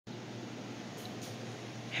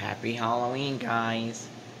Happy Halloween, guys.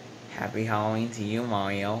 Happy Halloween to you,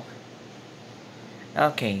 Mario.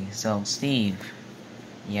 Okay, so Steve.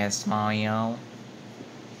 Yes, Mario.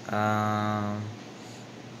 I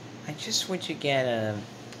just want to get a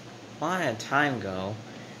long time ago,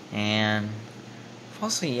 and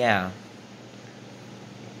also yeah.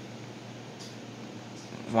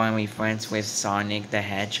 When we friends with Sonic the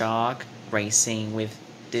Hedgehog racing with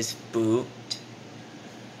this boot.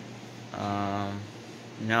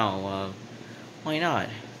 No, why not?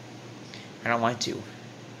 I don't want to.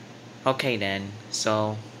 Okay then,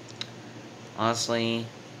 so, honestly,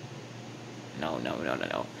 no.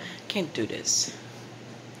 Can't do this.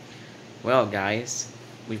 Well, guys,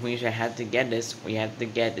 we should have to get this. We have to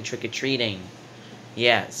get the trick-or-treating.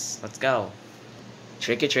 Yes, let's go.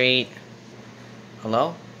 Trick-or-treat.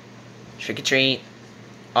 Hello? Trick-or-treat.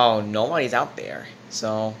 Oh, nobody's out there.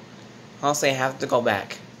 So, honestly, I have to go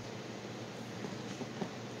back.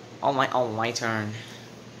 Oh, my turn.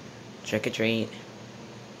 Trick-or-treat.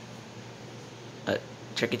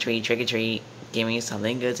 Trick-or-treat, trick-or-treat. Give me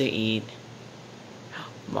something good to eat.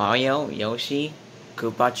 Mario, Yoshi,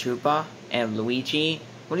 Koopa Troopa, and Luigi.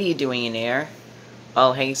 What are you doing in there?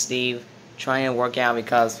 Oh, hey, Steve. Trying to work out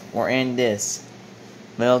because we're in this.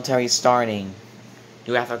 Military starting.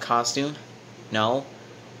 Do you have a costume? No?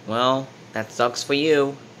 Well, that sucks for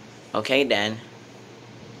you. Okay, then.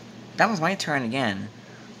 That was my turn again.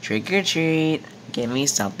 Trick or treat. Give me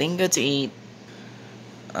something good to eat.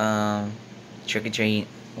 Trick or treat.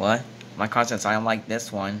 What? My costume sound like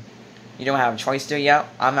this one. You don't have a choice to yet?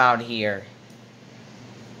 I'm out here.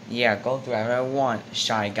 Yeah, go through whatever I want,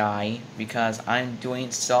 shy guy. Because I'm doing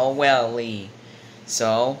so well, Lee.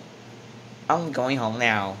 So, I'm going home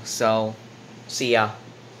now. So, see ya.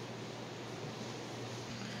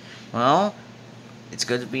 Well, it's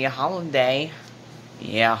good to be a holiday.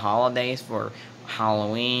 Yeah, holidays for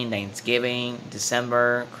Halloween, Thanksgiving,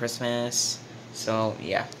 December, Christmas. So,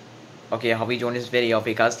 yeah. Okay, I hope you enjoyed this video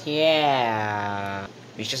because, yeah.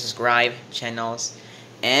 Be sure to subscribe, channels,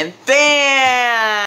 and bam!